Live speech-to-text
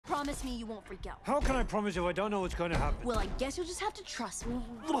promise me you won't freak out. How can I promise if I don't know what's going to happen? Well, I guess you'll just have to trust me.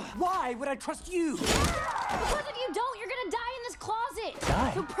 Why would I trust you? Because if you don't, you're gonna die in this closet.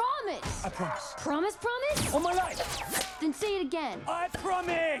 Die? So promise. I promise. Promise? On my life. Then say it again. I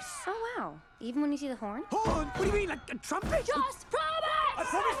promise. Oh, wow. Even when you see the horn? Horn? What do you mean, like a trumpet? Just promise! I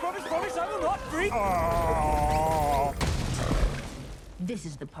promise, I will not freak. This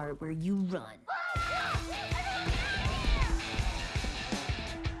is the part where you run.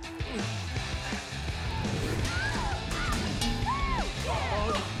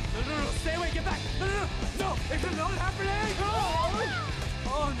 No, stay away, get back. No, it's not happening. Oh,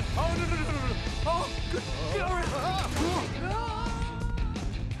 no. Oh, good.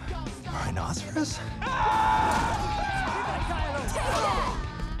 Rhinoceros?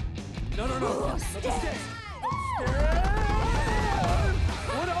 No. Stay.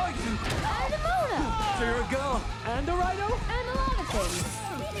 What are you? Nimona! So you're a girl and a rhino? And a lot of things.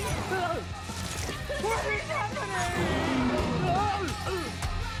 What is happening?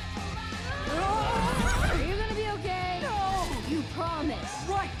 You're gonna be okay. No! You promise.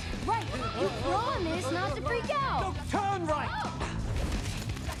 Right. You promise not to freak out. No, turn right.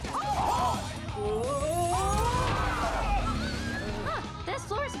 This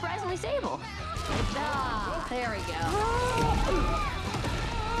floor is surprisingly stable. Ah, there we go.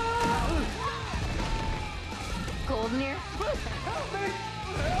 Cold in here? Help me!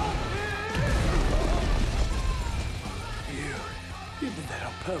 You did that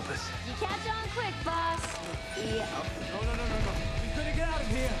on purpose. You catch on quick, boss. Yeah. No. We've got to get out of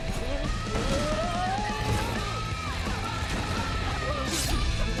here.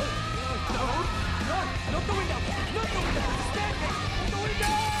 No, not the window. Staircase. The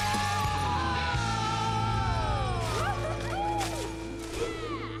window.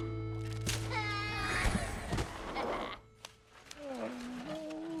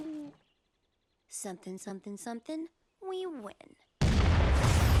 Something, we win.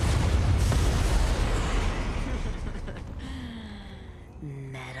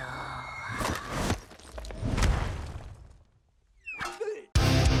 Metal.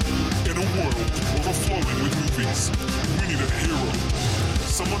 In a world overflowing with movies, we need a hero.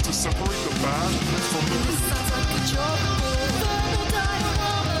 Someone to separate the bad from the good. Sounds like a job. Verbal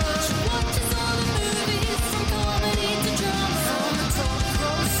diorama. She watches all the movies from comedy to drama. From the top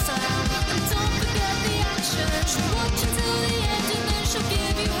roll sound. And don't forget the action. She'll watch until the end and then she'll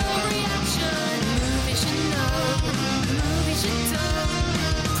give you her reaction. Movies you know, movies you don't.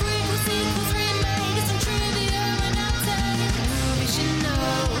 Prequel, sequels, remakes, and trivia and outtake. Movies you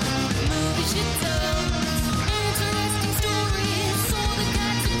know, movies you don't. Interesting stories, all the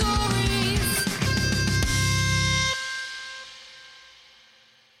categories.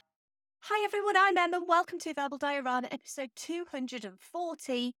 Hi everyone, I'm Emma. Welcome to Verbal Diorama, episode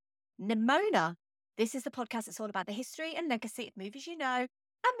 240, Nimona. This is the podcast that's all about the history and legacy of movies you know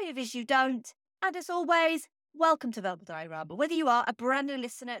and movies you don't. And as always, welcome to Verbal Diorama. Whether you are a brand new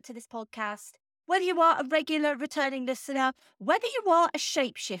listener to this podcast, whether you are a regular returning listener, whether you are a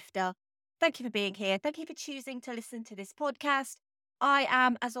shapeshifter, thank you for being here. Thank you for choosing to listen to this podcast. I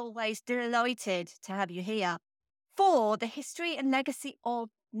am, as always, delighted to have you here for the history and legacy of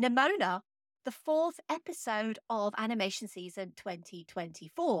Nimona, the fourth episode of animation season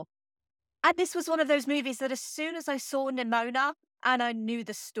 2024. And this was one of those movies that as soon as I saw Nimona and I knew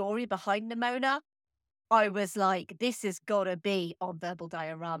the story behind Nimona, I was like, this has got to be on Verbal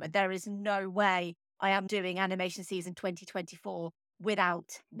Diorama. There is no way I am doing animation season 2024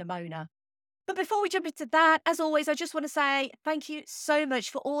 without Nimona. But before we jump into that, as always, I just want to say thank you so much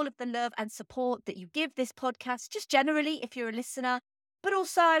for all of the love and support that you give this podcast, just generally if you're a listener, but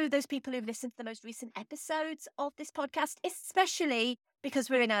also those people who've listened to the most recent episodes of this podcast, especially because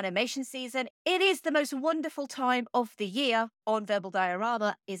we're in animation season. It is the most wonderful time of the year on Verbal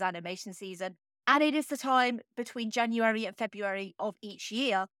Diorama is animation season. And it is the time between January and February of each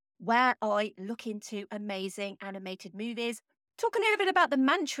year where I look into amazing animated movies, talk a little bit about the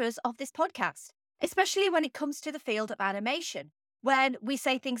mantras of this podcast, especially when it comes to the field of animation, when we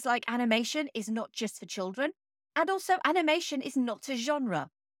say things like animation is not just for children, and also animation is not a genre.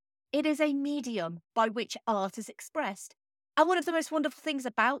 It is a medium by which art is expressed. And one of the most wonderful things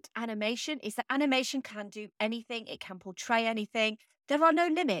about animation is that animation can do anything, it can portray anything. There are no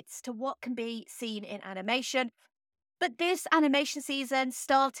limits to what can be seen in animation. But this animation season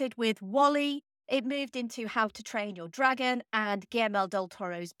started with WALL-E. It moved into How to Train Your Dragon and Guillermo del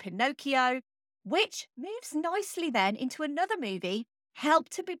Toro's Pinocchio, which moves nicely then into another movie,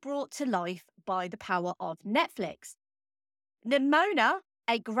 helped to be brought to life by the power of Netflix. Nimona,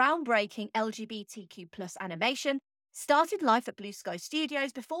 a groundbreaking LGBTQ plus animation, started life at Blue Sky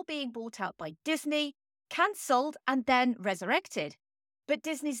Studios before being bought out by Disney, cancelled, and then resurrected. But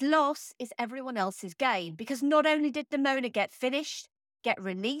Disney's loss is everyone else's gain, because not only did Nimona get finished, get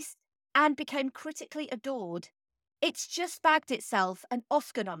released, and became critically adored, it's just bagged itself an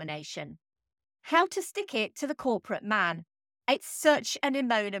Oscar nomination. How to stick it to the corporate man. It's such a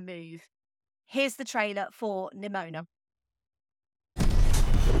Nimona move. Here's the trailer for Nimona. The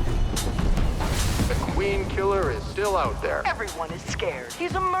Queen Killer is still out there. Everyone is scared.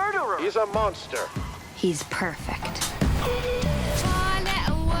 He's a murderer. He's a monster. He's perfect.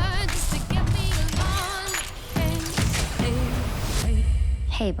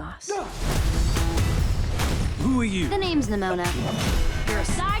 Hey, boss. Who are you? The name's Nimona. Your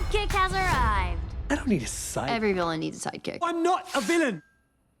sidekick has arrived. I don't need a sight. Every villain needs a sidekick. I'm not a villain.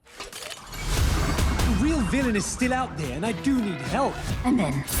 The real villain is still out there, and I do need help. And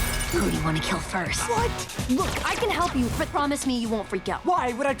then, who do you want to kill first? What? Look, I can help you, but promise me you won't freak out.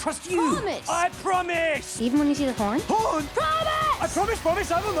 Why would I trust you? Promise. I promise. Even when you see the horn? Horn. Promise! I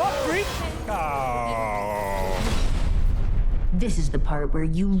promise, I will not freak. Oh. This is the part where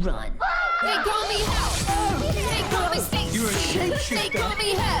you run. They call me Hell. They call me Stacy. You're a shapeshifter. They call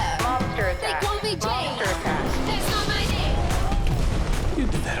me Hell. Monster They attack. call me Jane. Monster attack. That's not my name. You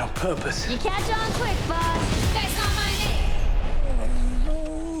did that on purpose. You catch on quick, boss. That's not my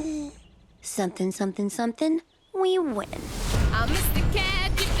name. Something, something, something. We win. I'm Mr.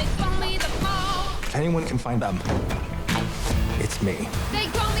 Cat. If they call me the mole. If anyone can find them, it's me. They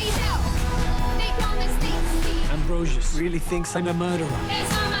call me Hell. They call me Stacy. Ambrosius really thinks I'm a murderer. That's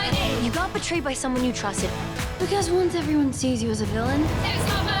not my name. You got betrayed by someone you trusted. Because once everyone sees you as a villain, That's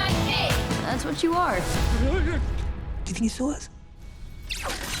not my name. that's what you are. Do you think he saw us?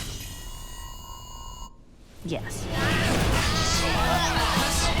 Yes.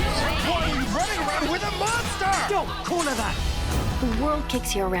 Running around with a monster! Don't call her that. The world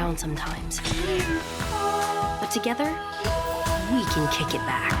kicks you around sometimes. But together, we can kick it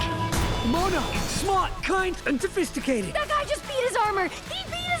back. Mona, smart, kind, and sophisticated. That guy just beat his armor! He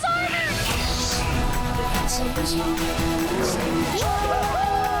beat his armor!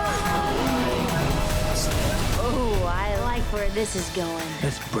 Oh, I like where this is going.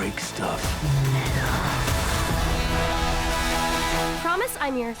 Let's break stuff. Promise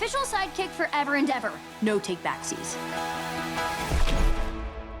I'm your official sidekick forever and ever. No take-backsies.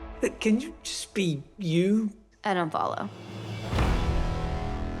 Can you just be you? I don't follow.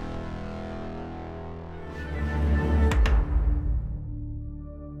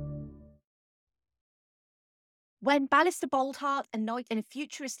 When Ballister Boldheart, a knight in a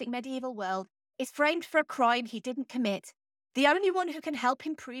futuristic medieval world, is framed for a crime he didn't commit, the only one who can help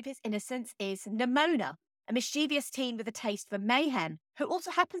him prove his innocence is Nimona, a mischievous teen with a taste for mayhem, who also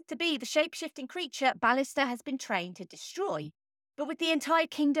happens to be the shape-shifting creature Ballister has been trained to destroy. But with the entire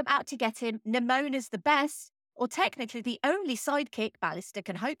kingdom out to get him, Nimona's the best, or technically the only sidekick Ballister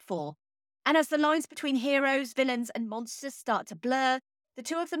can hope for. And as the lines between heroes, villains, and monsters start to blur, the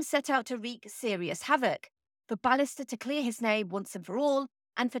two of them set out to wreak serious havoc. For Ballister to clear his name once and for all,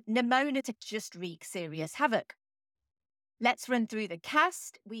 and for Nimona to just wreak serious havoc. Let's run through the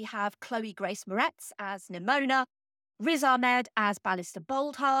cast. We have Chloe Grace Moretz as Nimona, Riz Ahmed as Ballister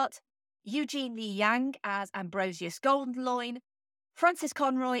Boldheart, Eugene Lee Yang as Ambrosius Goldenloin, Francis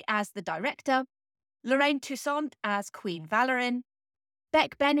Conroy as the director, Lorraine Toussaint as Queen Valorin,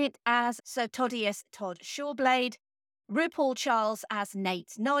 Beck Bennett as Sir Todius Todd Shawblade, RuPaul Charles as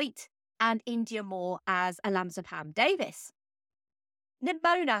Nate Knight, and India Moore as Alamzapam Davis.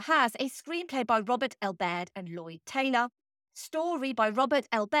 Nimona has a screenplay by Robert L. Baird and Lloyd Taylor, story by Robert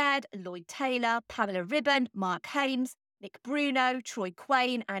L. Baird, Lloyd Taylor, Pamela Ribben, Mark Hames, Nick Bruno, Troy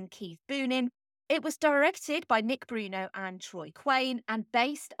Quayne, and Keith Boonin. It was directed by Nick Bruno and Troy Quayne and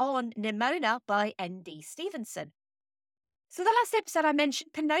based on Nimona by N.D. Stevenson. So the last episode I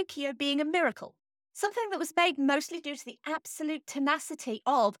mentioned Pinocchio being a miracle, something that was made mostly due to the absolute tenacity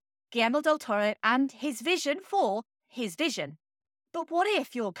of Guillermo del Toro and his vision for his vision. But what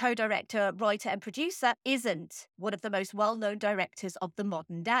if your co-director, writer and producer isn't one of the most well-known directors of the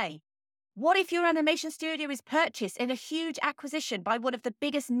modern day? What if your animation studio is purchased in a huge acquisition by one of the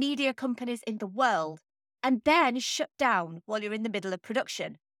biggest media companies in the world and then shut down while you're in the middle of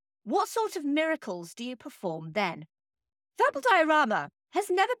production? What sort of miracles do you perform then? Verbal Diorama has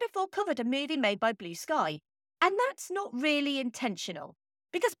never before covered a movie made by Blue Sky, and that's not really intentional.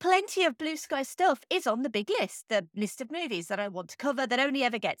 Because plenty of Blue Sky stuff is on the big list, the list of movies that I want to cover that only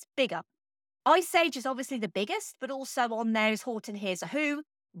ever gets bigger. Ice Age is obviously the biggest, but also on there is Horton Hears a Who,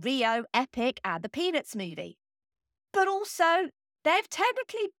 Rio, Epic, and the Peanuts movie. But also, they've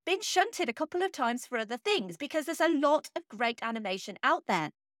technically been shunted a couple of times for other things because there's a lot of great animation out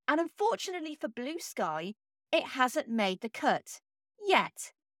there. And unfortunately for Blue Sky, it hasn't made the cut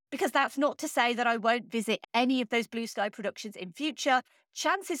yet. Because that's not to say that I won't visit any of those Blue Sky productions in future.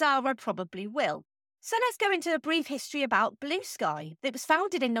 Chances are I probably will. So let's go into a brief history about Blue Sky. It was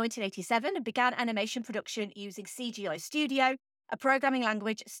founded in 1987 and began animation production using CGI Studio, a programming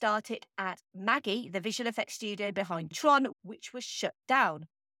language started at Maggie, the visual effects studio behind Tron, which was shut down.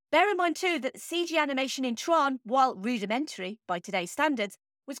 Bear in mind too that the CG animation in Tron, while rudimentary by today's standards,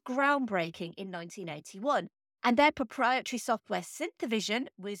 was groundbreaking in 1981. And their proprietary software Synthavision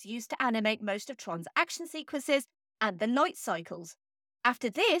was used to animate most of Tron's action sequences and the light cycles. After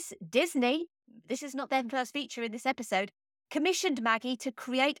this, Disney, this is not their first feature in this episode, commissioned Maggie to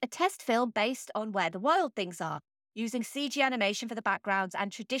create a test film based on Where the Wild Things Are, using CG animation for the backgrounds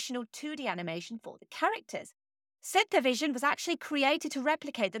and traditional 2D animation for the characters. Synthavision was actually created to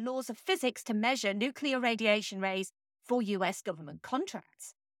replicate the laws of physics to measure nuclear radiation rays for US government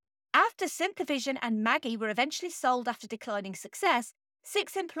contracts. After Synthavision and Maggie were eventually sold after declining success,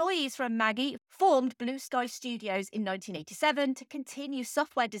 6 employees from Maggie formed Blue Sky Studios in 1987 to continue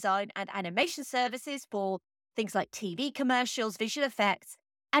software design and animation services for things like TV commercials, visual effects.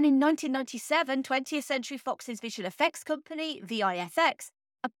 And in 1997, 20th Century Fox's visual effects company, VIFX,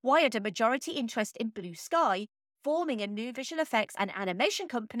 acquired a majority interest in Blue Sky, forming a new visual effects and animation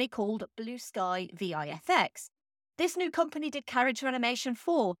company called Blue Sky VIFX. This new company did character animation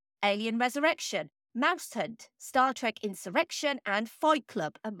for Alien Resurrection, Mouse Hunt, Star Trek Insurrection, and Fight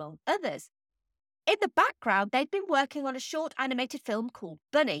Club, among others. In the background, they'd been working on a short animated film called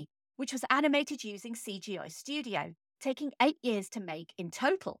Bunny, which was animated using CGI Studio, taking 8 years to make in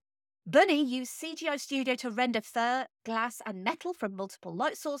total. Bunny used CGI Studio to render fur, glass, and metal from multiple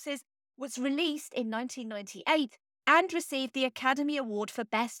light sources, was released in 1998, and received the Academy Award for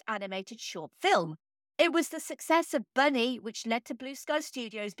Best Animated Short Film. It was the success of Bunny which led to Blue Sky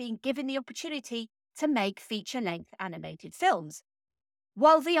Studios being given the opportunity to make feature-length animated films.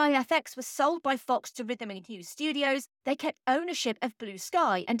 While VIFX was sold by Fox to Rhythm and Hughes Studios, they kept ownership of Blue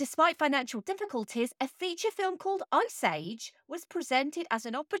Sky, and despite financial difficulties, a feature film called Ice Age was presented as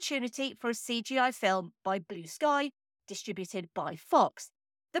an opportunity for a CGI film by Blue Sky, distributed by Fox.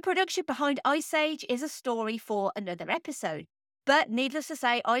 The production behind Ice Age is a story for another episode. But needless to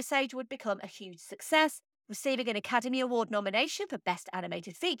say, Ice Age would become a huge success, receiving an Academy Award nomination for Best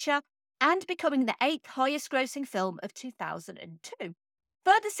Animated Feature and becoming the 8th highest grossing film of 2002.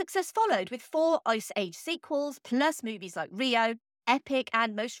 Further success followed with 4 Ice Age sequels, plus movies like Rio, Epic,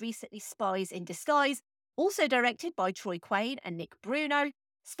 and most recently Spies in Disguise, also directed by Troy Quane and Nick Bruno.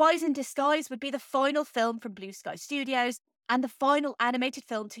 Spies in Disguise would be the final film from Blue Sky Studios and the final animated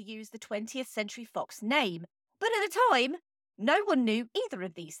film to use the 20th Century Fox name. But at the time, no one knew either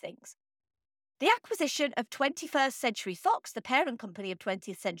of these things. The acquisition of 21st Century Fox, the parent company of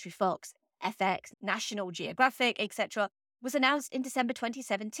 20th Century Fox, FX, National Geographic, etc., was announced in December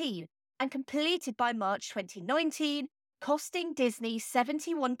 2017 and completed by March 2019, costing Disney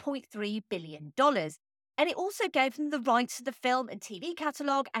 $71.3 billion. And it also gave them the rights to the film and TV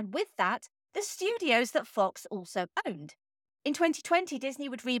catalogue, and with that, the studios that Fox also owned. In 2020, Disney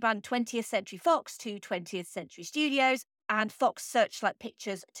would rebrand 20th Century Fox to 20th Century Studios and Fox Searchlight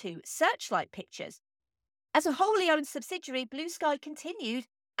Pictures to Searchlight Pictures. As a wholly owned subsidiary, Blue Sky continued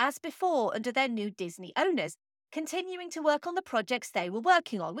as before under their new Disney owners, continuing to work on the projects they were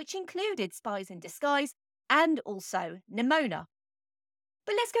working on, which included Spies in Disguise and also Nimona.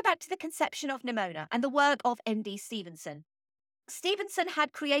 But let's go back to the conception of Nimona and the work of N.D. Stevenson. Stevenson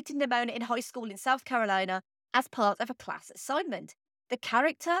had created Nimona in high school in South Carolina as part of a class assignment. The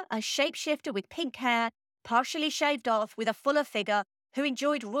character, a shapeshifter with pink hair, partially shaved off with a fuller figure, who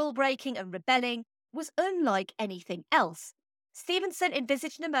enjoyed rule breaking and rebelling, was unlike anything else. Stevenson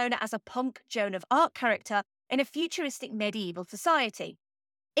envisaged Nimona as a punk Joan of Arc character in a futuristic medieval society.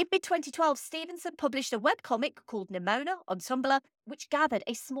 In mid-2012, Stevenson published a webcomic called Nimona on Tumblr, which gathered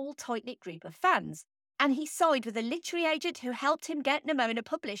a small, tight-knit group of fans. And he signed with a literary agent who helped him get Nimona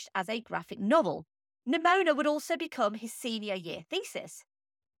published as a graphic novel. Nimona would also become his senior year thesis.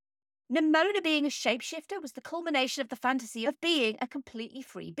 Nimona being a shapeshifter was the culmination of the fantasy of being a completely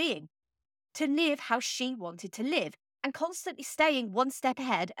free being, to live how she wanted to live, and constantly staying one step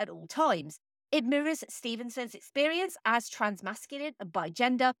ahead at all times. It mirrors Stevenson's experience as transmasculine and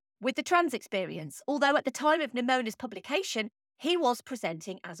bigender with the trans experience, although at the time of Nimona's publication, he was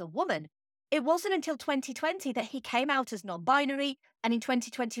presenting as a woman. It wasn't until 2020 that he came out as non-binary, and in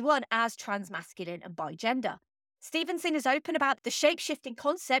 2021 as transmasculine and bigender. Stevenson is open about the shape-shifting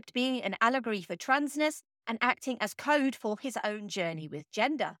concept being an allegory for transness, and acting as code for his own journey with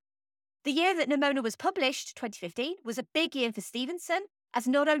gender. The year that Nimona was published, 2015, was a big year for Stevenson, as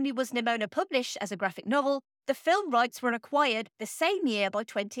not only was Nimona published as a graphic novel, the film rights were acquired the same year by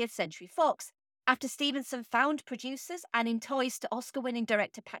 20th Century Fox, after Stevenson found producers and enticed Oscar-winning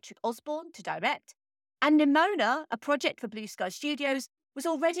director Patrick Osborne to direct. And Nimona, a project for Blue Sky Studios, was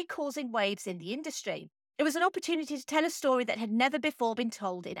already causing waves in the industry. It was an opportunity to tell a story that had never before been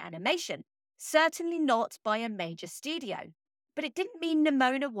told in animation, certainly not by a major studio. But it didn't mean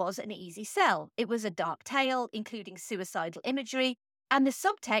Nimona was an easy sell. It was a dark tale, including suicidal imagery, and the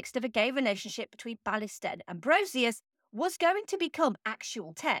subtext of a gay relationship between Ballista and Ambrosius was going to become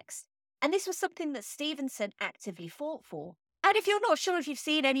actual text. And this was something that Stevenson actively fought for. And if you're not sure if you've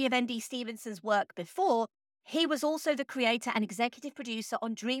seen any of N.D. Stevenson's work before, he was also the creator and executive producer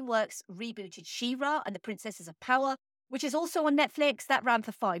on DreamWorks' rebooted She-Ra and the Princesses of Power, which is also on Netflix. That ran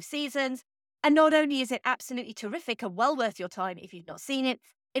for 5 seasons. And not only is it absolutely terrific and well worth your time if you've not seen it,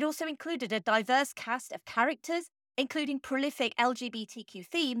 it also included a diverse cast of characters, including prolific LGBTQ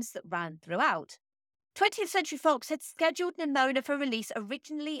themes that ran throughout. 20th Century Fox had scheduled Nimona for release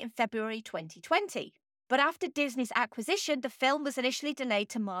originally in February 2020, but after Disney's acquisition, the film was initially delayed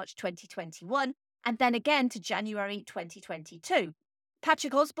to March 2021, and then again to January 2022.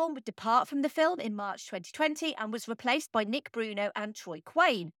 Patrick Osborne would depart from the film in March 2020 and was replaced by Nick Bruno and Troy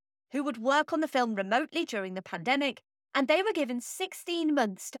Quayne, who would work on the film remotely during the pandemic, and they were given 16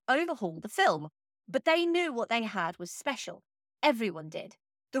 months to overhaul the film. But they knew what they had was special. Everyone did.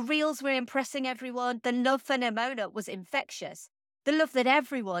 The reels were impressing everyone. The love for Nimona was infectious. The love that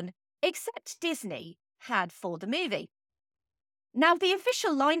everyone, except Disney, had for the movie. Now, the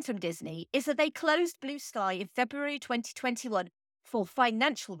official line from Disney is that they closed Blue Sky in February 2021 for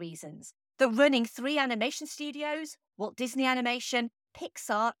financial reasons. That running 3 animation studios, Walt Disney Animation,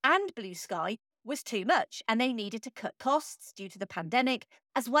 Pixar, and Blue Sky, was too much, and they needed to cut costs due to the pandemic,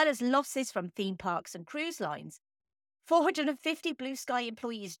 as well as losses from theme parks and cruise lines. 450 Blue Sky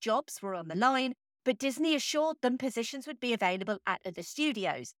employees' jobs were on the line, but Disney assured them positions would be available at other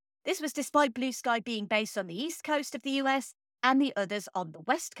studios. This was despite Blue Sky being based on the East Coast of the US and the others on the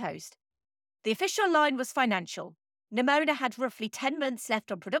West Coast. The official line was financial. Nimona had roughly 10 months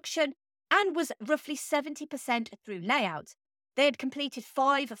left on production and was roughly 70% through layout. They had completed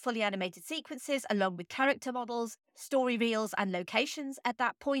 5 fully animated sequences along with character models, story reels, and locations at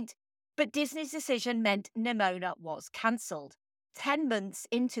that point, but Disney's decision meant Nimona was cancelled, 10 months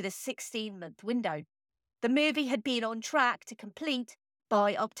into the 16-month window. The movie had been on track to complete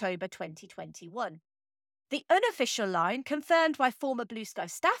by October 2021. The unofficial line, confirmed by former Blue Sky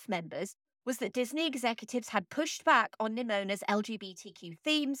staff members, was that Disney executives had pushed back on Nimona's LGBTQ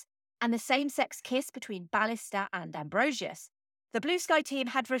themes and the same-sex kiss between Ballista and Ambrosius. The Blue Sky team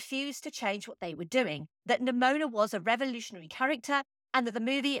had refused to change what they were doing, that Nimona was a revolutionary character, and that the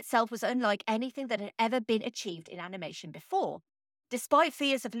movie itself was unlike anything that had ever been achieved in animation before. Despite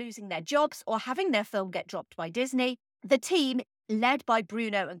fears of losing their jobs or having their film get dropped by Disney, the team, led by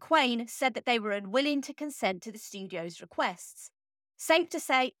Bruno and Quayne, said that they were unwilling to consent to the studio's requests. Safe to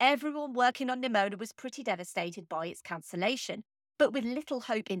say, everyone working on Nimona was pretty devastated by its cancellation, but with little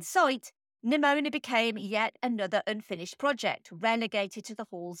hope in sight, Nimona became yet another unfinished project, relegated to the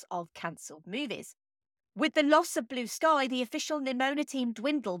halls of cancelled movies. With the loss of Blue Sky, the official Nimona team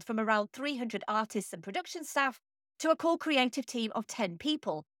dwindled from around 300 artists and production staff to a core creative team of 10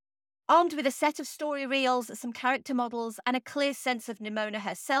 people. Armed with a set of story reels, some character models, and a clear sense of Nimona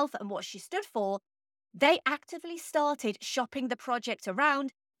herself and what she stood for, they actively started shopping the project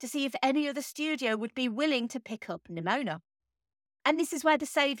around to see if any other studio would be willing to pick up Nimona. And this is where the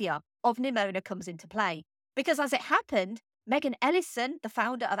saviour of Nimona comes into play, because as it happened, Megan Ellison, the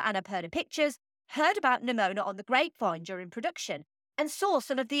founder of Annapurna Pictures, heard about Nimona on the grapevine during production and saw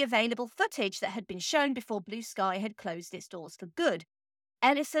some of the available footage that had been shown before Blue Sky had closed its doors for good.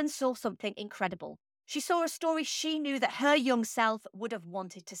 Ellison saw something incredible. She saw a story she knew that her young self would have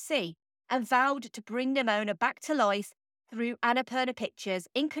wanted to see, and vowed to bring Nimona back to life through Annapurna Pictures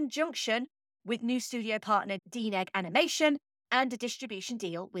in conjunction with new studio partner DNEG Animation and a distribution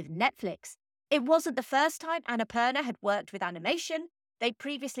deal with Netflix. It wasn't the first time Annapurna had worked with animation. They'd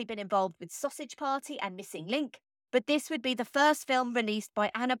previously been involved with Sausage Party and Missing Link, but this would be the first film released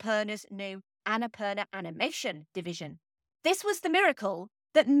by Annapurna's new Annapurna Animation division. This was the miracle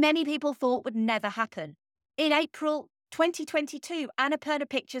that many people thought would never happen. In April 2022, Annapurna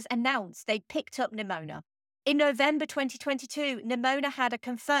Pictures announced they'd picked up Nimona. In November 2022, Nimona had a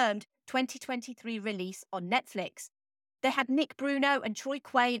confirmed 2023 release on Netflix. They had Nick Bruno and Troy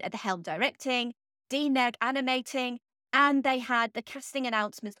Quayne at the helm directing, DNEG animating, And they had the casting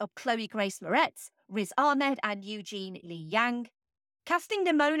announcements of Chloe Grace Moretz, Riz Ahmed, and Eugene Lee Yang. Casting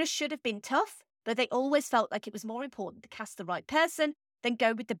Nimona should have been tough, but they always felt like it was more important to cast the right person than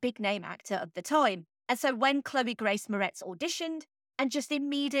go with the big name actor of the time. And so when Chloe Grace Moretz auditioned and just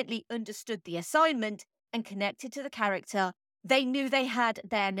immediately understood the assignment and connected to the character, they knew they had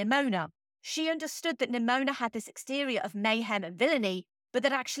their Nimona. She understood that Nimona had this exterior of mayhem and villainy, but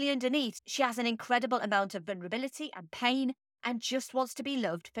that actually underneath, she has an incredible amount of vulnerability and pain and just wants to be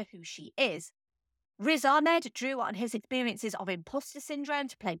loved for who she is. Riz Ahmed drew on his experiences of imposter syndrome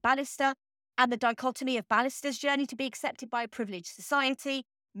to play Ballister and the dichotomy of Ballister's journey to be accepted by a privileged society,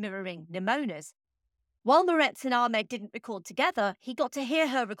 mirroring Nimona's. While Moretz and Ahmed didn't record together, he got to hear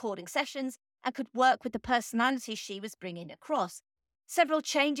her recording sessions and could work with the personality she was bringing across. Several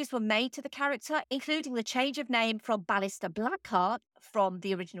changes were made to the character, including the change of name from Ballister Blackheart from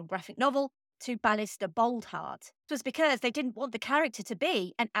the original graphic novel to Ballister Boldheart. It was because they didn't want the character to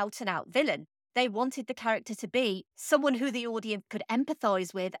be an out-and-out villain. They wanted the character to be someone who the audience could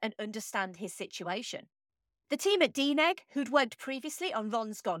empathise with and understand his situation. The team at DNEG, who'd worked previously on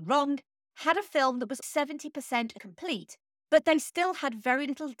Ron's Gone Wrong, had a film that was 70% complete, but they still had very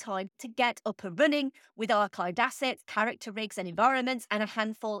little time to get up and running with archived assets, character rigs and environments, and a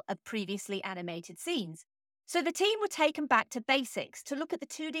handful of previously animated scenes. So the team were taken back to basics to look at the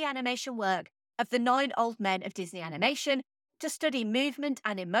 2D animation work of the 9 old men of Disney animation, to study movement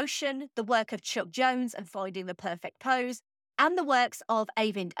and emotion, the work of Chuck Jones and finding the perfect pose, and the works of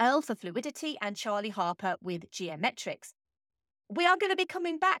Eyvind Earle for fluidity and Charlie Harper with geometrics. We are going to be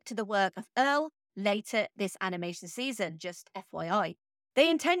coming back to the work of Earle later this animation season, just FYI. They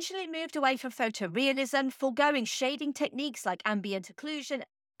intentionally moved away from photorealism, foregoing shading techniques like ambient occlusion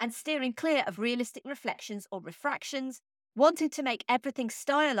and steering clear of realistic reflections or refractions, wanting to make everything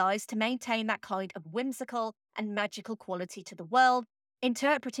stylized to maintain that kind of whimsical and magical quality to the world,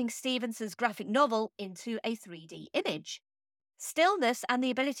 interpreting Stevenson's graphic novel into a 3D image. Stillness and the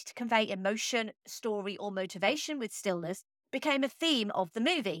ability to convey emotion, story, or motivation with stillness became a theme of the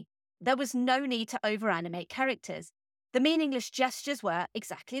movie. There was no need to over-animate characters. The meaningless gestures were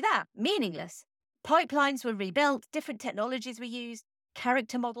exactly that, meaningless. Pipelines were rebuilt, different technologies were used,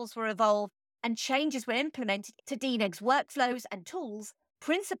 character models were evolved, and changes were implemented to DNEG's workflows and tools,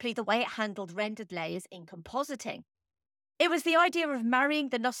 principally the way it handled rendered layers in compositing. It was the idea of marrying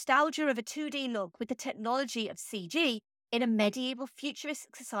the nostalgia of a 2D look with the technology of CG in a medieval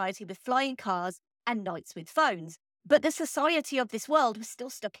futuristic society with flying cars and knights with phones. But the society of this world was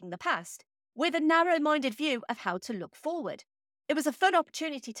still stuck in the past, with a narrow-minded view of how to look forward. It was a fun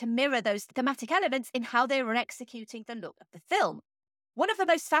opportunity to mirror those thematic elements in how they were executing the look of the film. One of the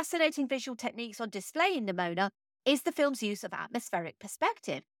most fascinating visual techniques on display in Nimona is the film's use of atmospheric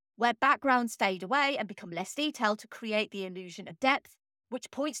perspective, where backgrounds fade away and become less detailed to create the illusion of depth,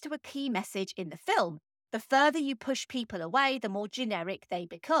 which points to a key message in the film. The further you push people away, the more generic they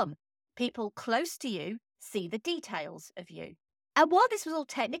become. People close to you see the details of you. And while this was all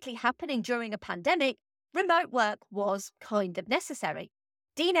technically happening during a pandemic, remote work was kind of necessary.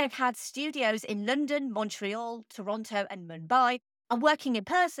 DNEG had studios in London, Montreal, Toronto, and Mumbai, and working in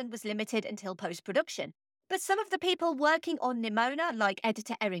person was limited until post-production. But some of the people working on Nimona, like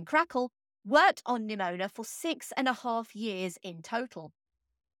editor Erin Crackle, worked on Nimona for 6.5 years in total.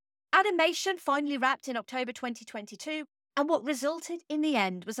 Animation finally wrapped in October 2022, and what resulted in the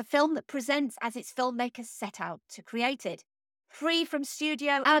end was a film that presents as its filmmakers set out to create it, free from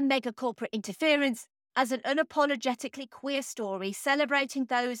studio and mega corporate interference, as an unapologetically queer story celebrating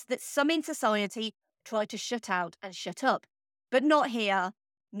those that some in society try to shut out and shut up. But not here,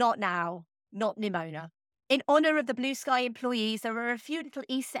 not now, not Nimona. In honour of the Blue Sky employees, there are a few little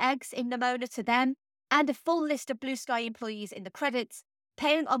Easter eggs in Nimona to them, and a full list of Blue Sky employees in the credits,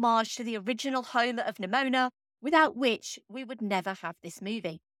 paying homage to the original home of Nimona, without which we would never have this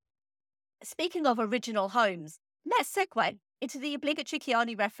movie. Speaking of original homes, let's segue into the obligatory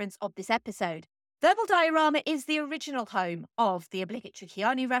Keanu reference of this episode. Verbal Diorama is the original home of the obligatory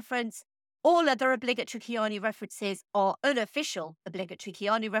Keanu reference. All other obligatory Keanu references are unofficial obligatory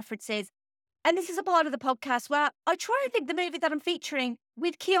Keanu references. And this is a part of the podcast where I try and think the movie that I'm featuring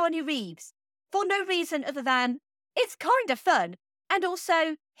with Keanu Reeves for no reason other than it's kind of fun. And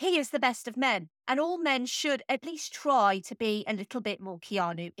also, he is the best of men, and all men should at least try to be a little bit more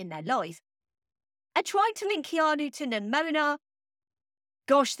Keanu in their life. And trying to link Keanu to Nimona,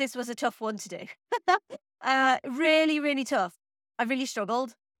 gosh, this was a tough one to do. Really, really tough. I really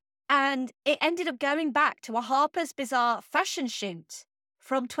struggled. And it ended up going back to a Harper's Bazaar fashion shoot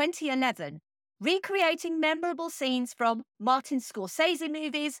from 2011, recreating memorable scenes from Martin Scorsese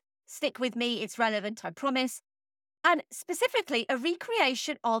movies. Stick with me, it's relevant, I promise. and specifically a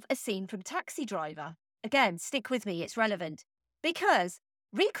recreation of a scene from Taxi Driver. Again, stick with me, it's relevant. Because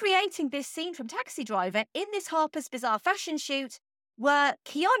recreating this scene from Taxi Driver in this Harper's Bazaar fashion shoot were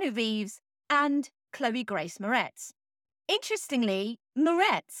Keanu Reeves and Chloe Grace Moretz. Interestingly,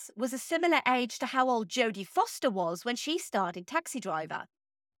 Moretz was a similar age to how old Jodie Foster was when she starred in Taxi Driver.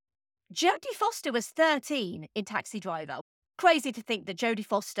 Jodie Foster was 13 in Taxi Driver. Crazy to think that Jodie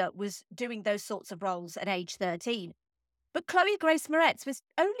Foster was doing those sorts of roles at age 13. But Chloe Grace Moretz was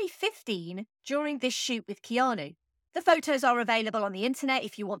only 15 during this shoot with Keanu. The photos are available on the internet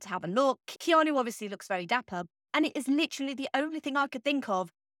if you want to have a look. Keanu obviously looks very dapper, and it is literally the only thing I could think of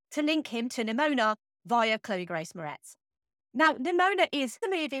to link him to Nimona via Chloe Grace Moretz. Now, Nimona is a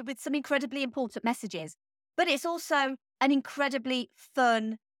movie with some incredibly important messages, but it's also an incredibly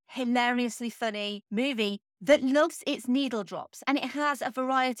fun, hilariously funny movie that loves its needle drops, and it has a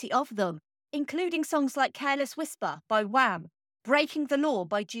variety of them, including songs like Careless Whisper by Wham, Breaking the Law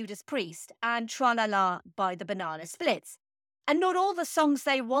by Judas Priest, and Tra La La by the Banana Splits. And not all the songs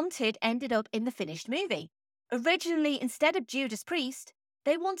they wanted ended up in the finished movie. Originally, instead of Judas Priest,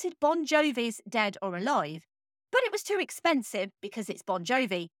 they wanted Bon Jovi's Dead or Alive, but it was too expensive because it's Bon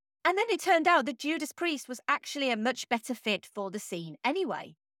Jovi. And then it turned out that Judas Priest was actually a much better fit for the scene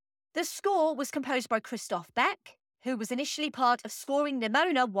anyway. The score was composed by Christoph Beck, who was initially part of scoring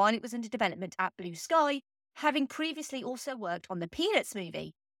Nimona while it was under development at Blue Sky, having previously also worked on the Peanuts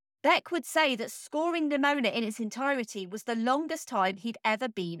movie. Beck would say that scoring Nimona in its entirety was the longest time he'd ever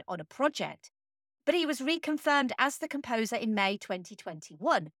been on a project. But he was reconfirmed as the composer in May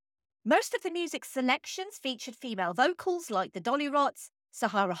 2021. Most of the music selections featured female vocals like the Dolly Rots,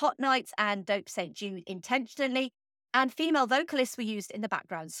 Sahara Hot Nights, and Dope St. Jude intentionally, and female vocalists were used in the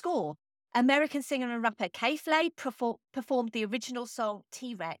background score. American singer and rapper K-Flay performed the original song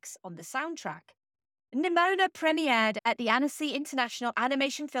T-Rex on the soundtrack. Nimona premiered at the Annecy International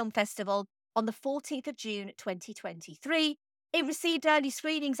Animation Film Festival on the 14th of June 2023. It received early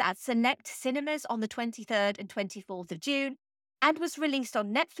screenings at select cinemas on the 23rd and 24th of June and was released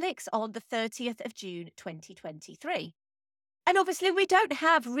on Netflix on the 30th of June 2023. And obviously we don't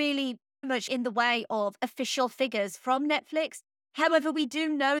have really much in the way of official figures from Netflix. However, we do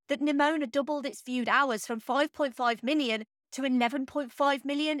know that Nimona doubled its viewed hours from 5.5 million to 11.5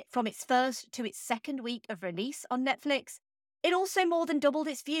 million from its first to its second week of release on Netflix. It also more than doubled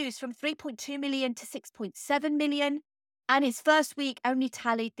its views from 3.2 million to 6.7 million, and its first week only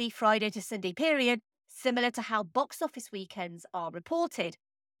tallied the Friday to Sunday period, similar to how box office weekends are reported.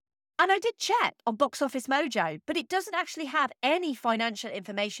 And I did check on Box Office Mojo, but it doesn't actually have any financial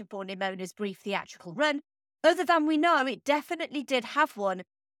information for Nimona's brief theatrical run, other than we know it definitely did have one,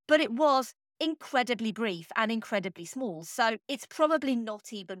 but it was incredibly brief and incredibly small, so it's probably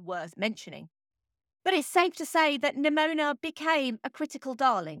not even worth mentioning. But it's safe to say that Nimona became a critical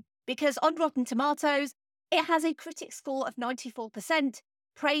darling, because on Rotten Tomatoes, it has a critic score of 94%,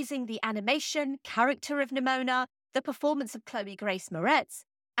 praising the animation, character of Nimona, the performance of Chloe Grace Moretz,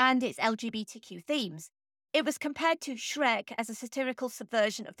 and its LGBTQ themes. It was compared to Shrek as a satirical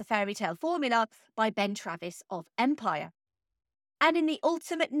subversion of the fairy tale formula by Ben Travis of Empire. And in the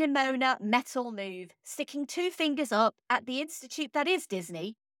ultimate Nimona metal move, sticking two fingers up at the institute that is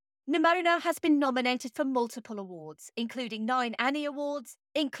Disney, Nimona has been nominated for multiple awards, including 9 Annie Awards,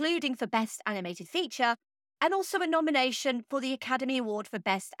 including for Best Animated Feature, and also a nomination for the Academy Award for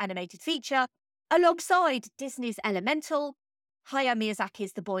Best Animated Feature, alongside Disney's Elemental, Hayao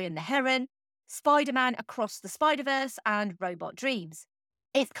Miyazaki's The Boy and the Heron, Spider-Man Across the Spider-Verse, and Robot Dreams.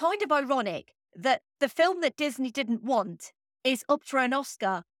 It's kind of ironic that the film that Disney didn't want is up for an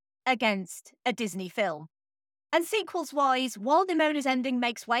Oscar against a Disney film. And sequels-wise, while Nimona's ending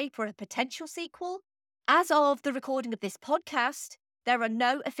makes way for a potential sequel, as of the recording of this podcast, there are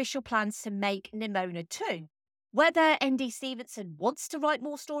no official plans to make Nimona 2. Whether N.D. Stevenson wants to write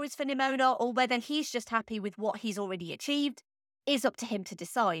more stories for Nimona or whether he's just happy with what he's already achieved is up to him to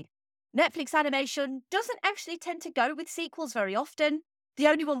decide. Netflix animation doesn't actually tend to go with sequels very often. The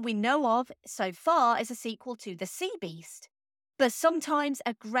only one we know of so far is a sequel to The Sea Beast. But sometimes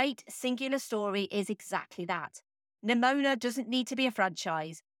a great singular story is exactly that. Nimona doesn't need to be a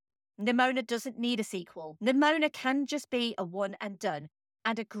franchise. Nimona doesn't need a sequel. Nimona can just be a one and done,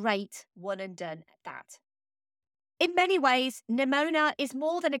 and a great one and done at that. In many ways, Nimona is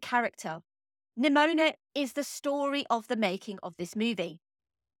more than a character. Nimona is the story of the making of this movie.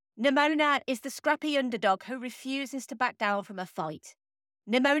 Nimona is the scrappy underdog who refuses to back down from a fight.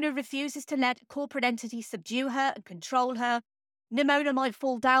 Nimona refuses to let corporate entities subdue her and control her. Nimona might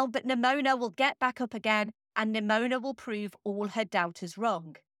fall down, but Nimona will get back up again, and Nimona will prove all her doubters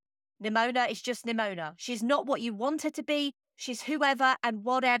wrong. Nimona is just Nimona. She's not what you want her to be. She's whoever and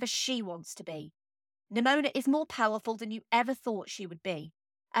whatever she wants to be. Nimona is more powerful than you ever thought she would be.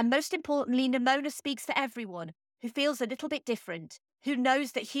 And most importantly, Nimona speaks for everyone who feels a little bit different, who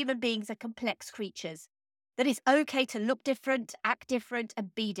knows that human beings are complex creatures, that it's okay to look different, act different,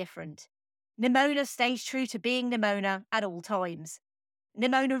 and be different. Nimona stays true to being Nimona at all times.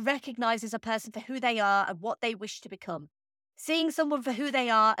 Nimona recognises a person for who they are and what they wish to become, seeing someone for who they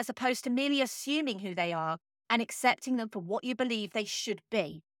are as opposed to merely assuming who they are and accepting them for what you believe they should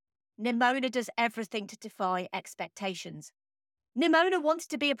be. Nimona does everything to defy expectations. Nimona wanted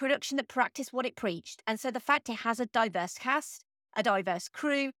to be a production that practiced what it preached, and so the fact it has a diverse cast, a diverse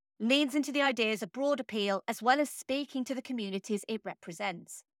crew, leans into the ideas of broad appeal as well as speaking to the communities it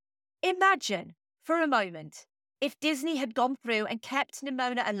represents. Imagine, for a moment, if Disney had gone through and kept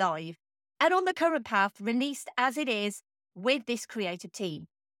Nimona alive and on the current path released as it is with this creative team.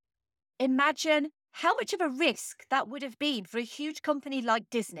 Imagine how much of a risk that would have been for a huge company like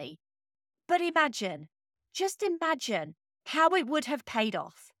Disney. But imagine, just imagine how it would have paid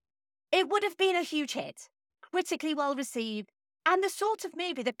off. It would have been a huge hit, critically well received, and the sort of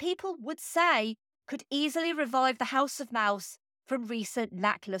movie that people would say could easily revive the House of Mouse from recent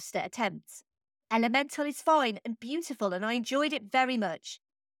lackluster attempts. Elemental is fine and beautiful, and I enjoyed it very much.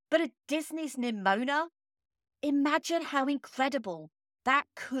 But at Disney's Nimona, imagine how incredible that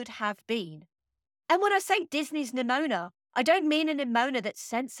could have been. And when I say Disney's Nimona, I don't mean a Nimona that's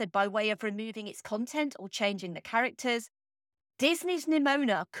censored by way of removing its content or changing the characters. Disney's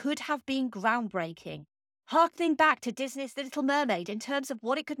Nimona could have been groundbreaking, harkening back to Disney's The Little Mermaid in terms of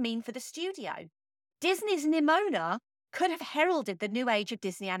what it could mean for the studio. Disney's Nimona could have heralded the new age of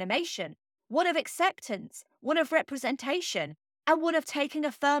Disney animation, one of acceptance, one of representation, and one of taking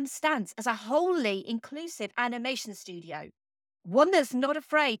a firm stance as a wholly inclusive animation studio. One that's not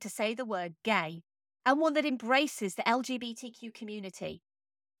afraid to say the word gay, and one that embraces the LGBTQ community.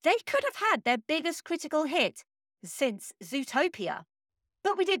 They could have had their biggest critical hit since Zootopia,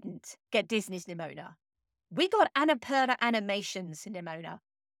 but we didn't get Disney's Nimona. We got Annapurna Animation's Nimona,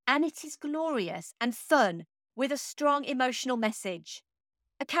 and it is glorious and fun with a strong emotional message.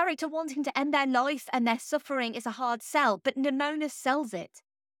 A character wanting to end their life and their suffering is a hard sell, but Nimona sells it.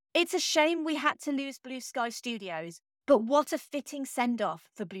 It's a shame we had to lose Blue Sky Studios, but what a fitting send-off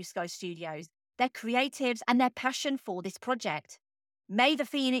for Blue Sky Studios, their creatives and their passion for this project. May the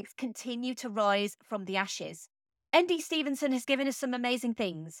Phoenix continue to rise from the ashes. N.D. Stevenson has given us some amazing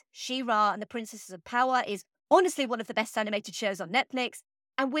things. She-Ra and the Princesses of Power is honestly one of the best animated shows on Netflix,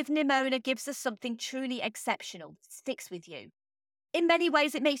 and with Nimona gives us something truly exceptional that sticks with you. In many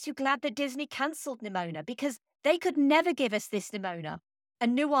ways, it makes you glad that Disney cancelled Nimona because they could never give us this Nimona. A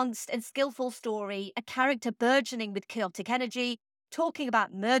nuanced and skillful story, a character burgeoning with chaotic energy, talking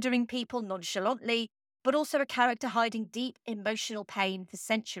about murdering people nonchalantly, but also a character hiding deep emotional pain for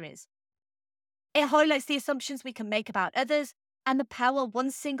centuries. It highlights the assumptions we can make about others and the power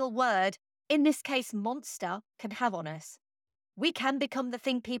one single word, in this case monster, can have on us. We can become the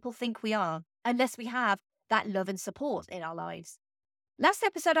thing people think we are, unless we have that love and support in our lives. Last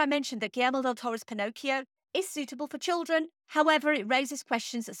episode I mentioned that Guillermo del Toro's Pinocchio is suitable for children. However, it raises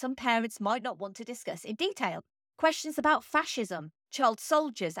questions that some parents might not want to discuss in detail. Questions about fascism, child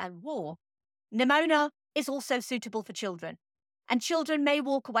soldiers, and war. Nimona is also suitable for children, and children may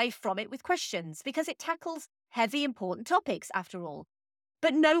walk away from it with questions because it tackles heavy, important topics after all.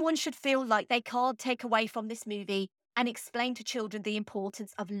 But no one should feel like they can't take away from this movie and explain to children the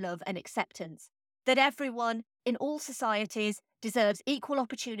importance of love and acceptance, that everyone in all societies deserves equal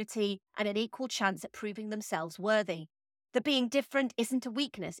opportunity and an equal chance at proving themselves worthy. That being different isn't a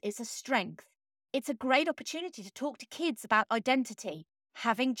weakness, it's a strength. It's a great opportunity to talk to kids about identity,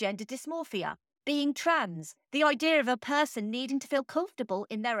 having gender dysmorphia, being trans, the idea of a person needing to feel comfortable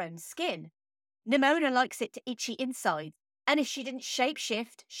in their own skin. Nimona likes it to itchy inside, and if she didn't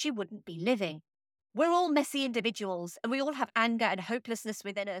shapeshift, she wouldn't be living. We're all messy individuals, and we all have anger and hopelessness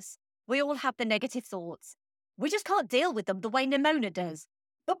within us. We all have the negative thoughts. We just can't deal with them the way Nimona does.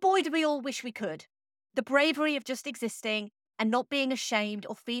 But boy, do we all wish we could. The bravery of just existing and not being ashamed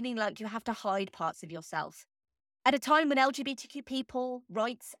or feeling like you have to hide parts of yourself. At a time when LGBTQ people,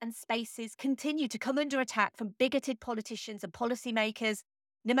 rights and spaces continue to come under attack from bigoted politicians and policymakers,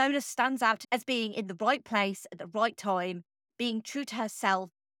 Nimona stands out as being in the right place at the right time, being true to herself,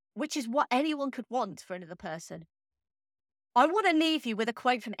 which is what anyone could want for another person. I want to leave you with a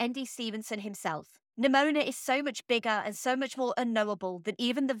quote from N.D. Stevenson himself. Nimona is so much bigger and so much more unknowable than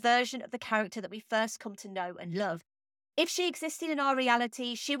even the version of the character that we first come to know and love. If she existed in our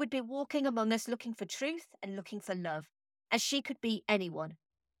reality, she would be walking among us looking for truth and looking for love, as she could be anyone.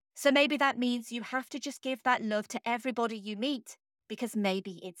 So maybe that means you have to just give that love to everybody you meet, because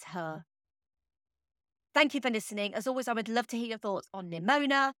maybe it's her. Thank you for listening. As always, I would love to hear your thoughts on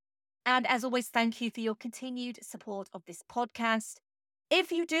Nimona. And as always, thank you for your continued support of this podcast.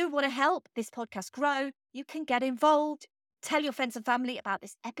 If you do want to help this podcast grow, you can get involved. Tell your friends and family about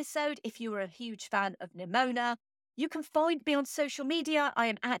this episode if you are a huge fan of Nimona. You can find me on social media. I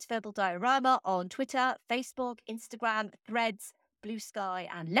am at Verbal Diorama on Twitter, Facebook, Instagram, Threads, Blue Sky,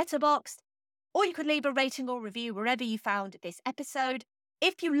 and Letterboxd. Or you could leave a rating or review wherever you found this episode.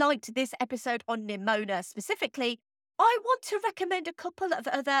 If you liked this episode on Nimona specifically, I want to recommend a couple of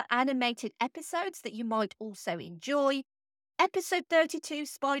other animated episodes that you might also enjoy. Episode 32,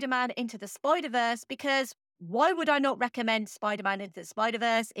 Spider-Man Into the Spider-Verse, because why would I not recommend Spider-Man Into the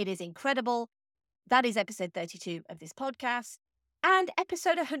Spider-Verse? It is incredible. That is episode 32 of this podcast. And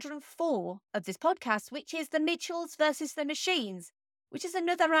episode 104 of this podcast, which is The Mitchells versus the Machines, which is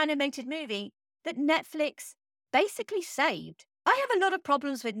another animated movie that Netflix basically saved. I have a lot of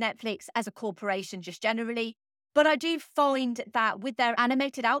problems with Netflix as a corporation just generally, but I do find that with their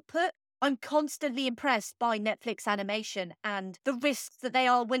animated output, I'm constantly impressed by Netflix animation and the risks that they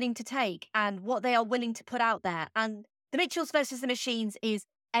are willing to take and what they are willing to put out there. And The Mitchells versus the Machines is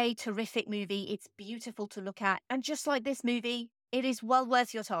a terrific movie. It's beautiful to look at. And just like this movie, it is well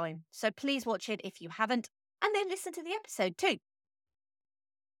worth your time. So please watch it if you haven't, and then listen to the episode too.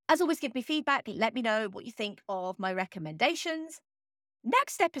 As always, give me feedback. Let me know what you think of my recommendations.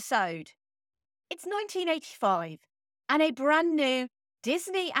 Next episode, it's 1985, and a brand new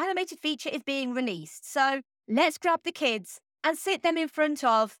Disney animated feature is being released. So let's grab the kids and sit them in front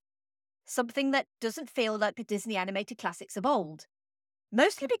of something that doesn't feel like the Disney animated classics of old.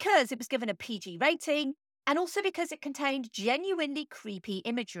 Mostly because it was given a PG rating, and also because it contained genuinely creepy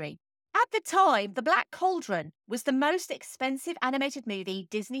imagery. At the time, The Black Cauldron was the most expensive animated movie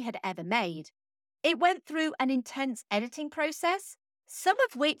Disney had ever made. It went through an intense editing process, some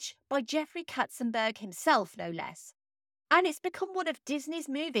of which by Jeffrey Katzenberg himself, no less. And it's become one of Disney's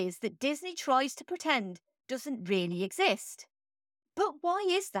movies that Disney tries to pretend doesn't really exist. But why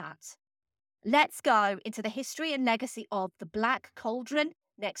is that? Let's go into the history and legacy of The Black Cauldron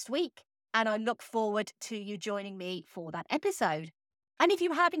next week, and I look forward to you joining me for that episode. And if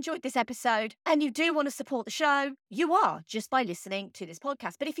you have enjoyed this episode and you do want to support the show, you are just by listening to this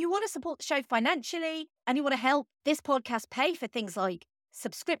podcast. But if you want to support the show financially and you want to help this podcast pay for things like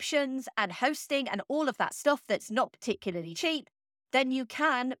subscriptions and hosting and all of that stuff that's not particularly cheap, then you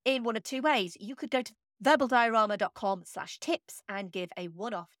can in one of two ways. You could go to verbaldiorama.com/tips and give a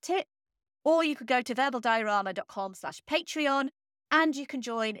one-off tip, or you could go to verbaldiorama.com/Patreon and you can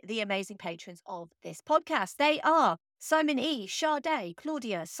join the amazing patrons of this podcast. They are Simon E, Sade,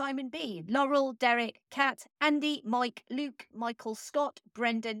 Claudia, Simon B, Laurel, Derek, Kat, Andy, Mike, Luke, Michael, Scott,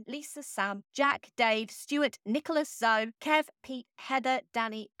 Brendan, Lisa, Sam, Jack, Dave, Stuart, Nicholas, Zoe, Kev, Pete, Heather,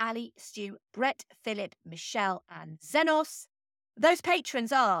 Danny, Ali, Stu, Brett, Philip, Michelle, and Zenos. Those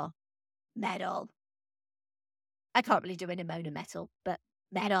patrons are Metal. I can't really do a Nimona metal, but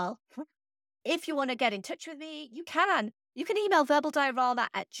Metal. If you want to get in touch with me, you can. You can email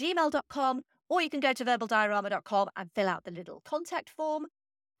verbaldiorama@gmail.com, or you can go to verbaldiorama.com and fill out the little contact form.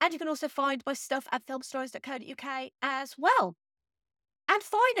 And you can also find my stuff at filmstories.co.uk as well. And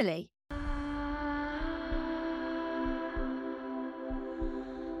finally,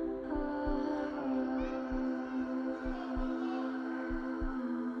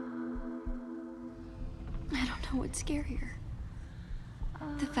 I don't know what's scarier.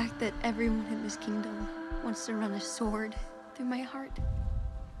 The fact that everyone in this kingdom wants to run a sword through my heart.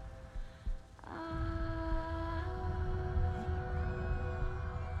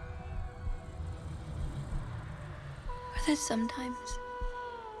 Or that sometimes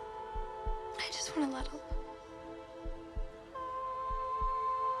I just want to let them.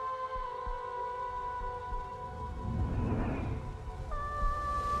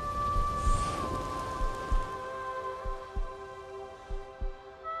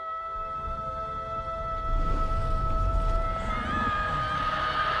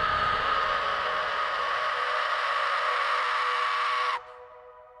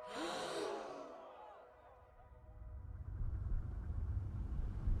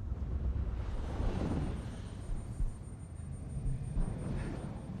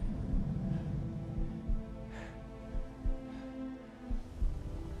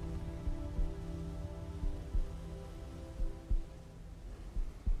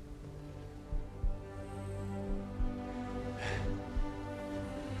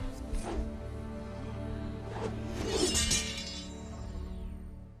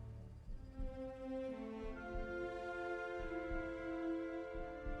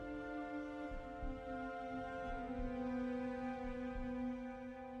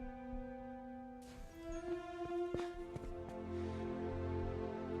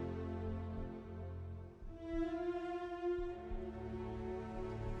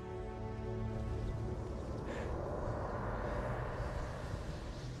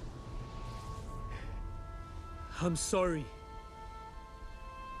 I'm sorry.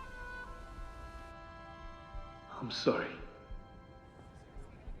 I'm sorry.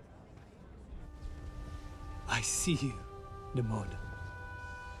 I see you, Nimona.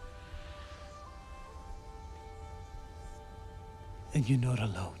 And you're not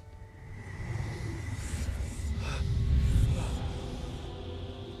alone.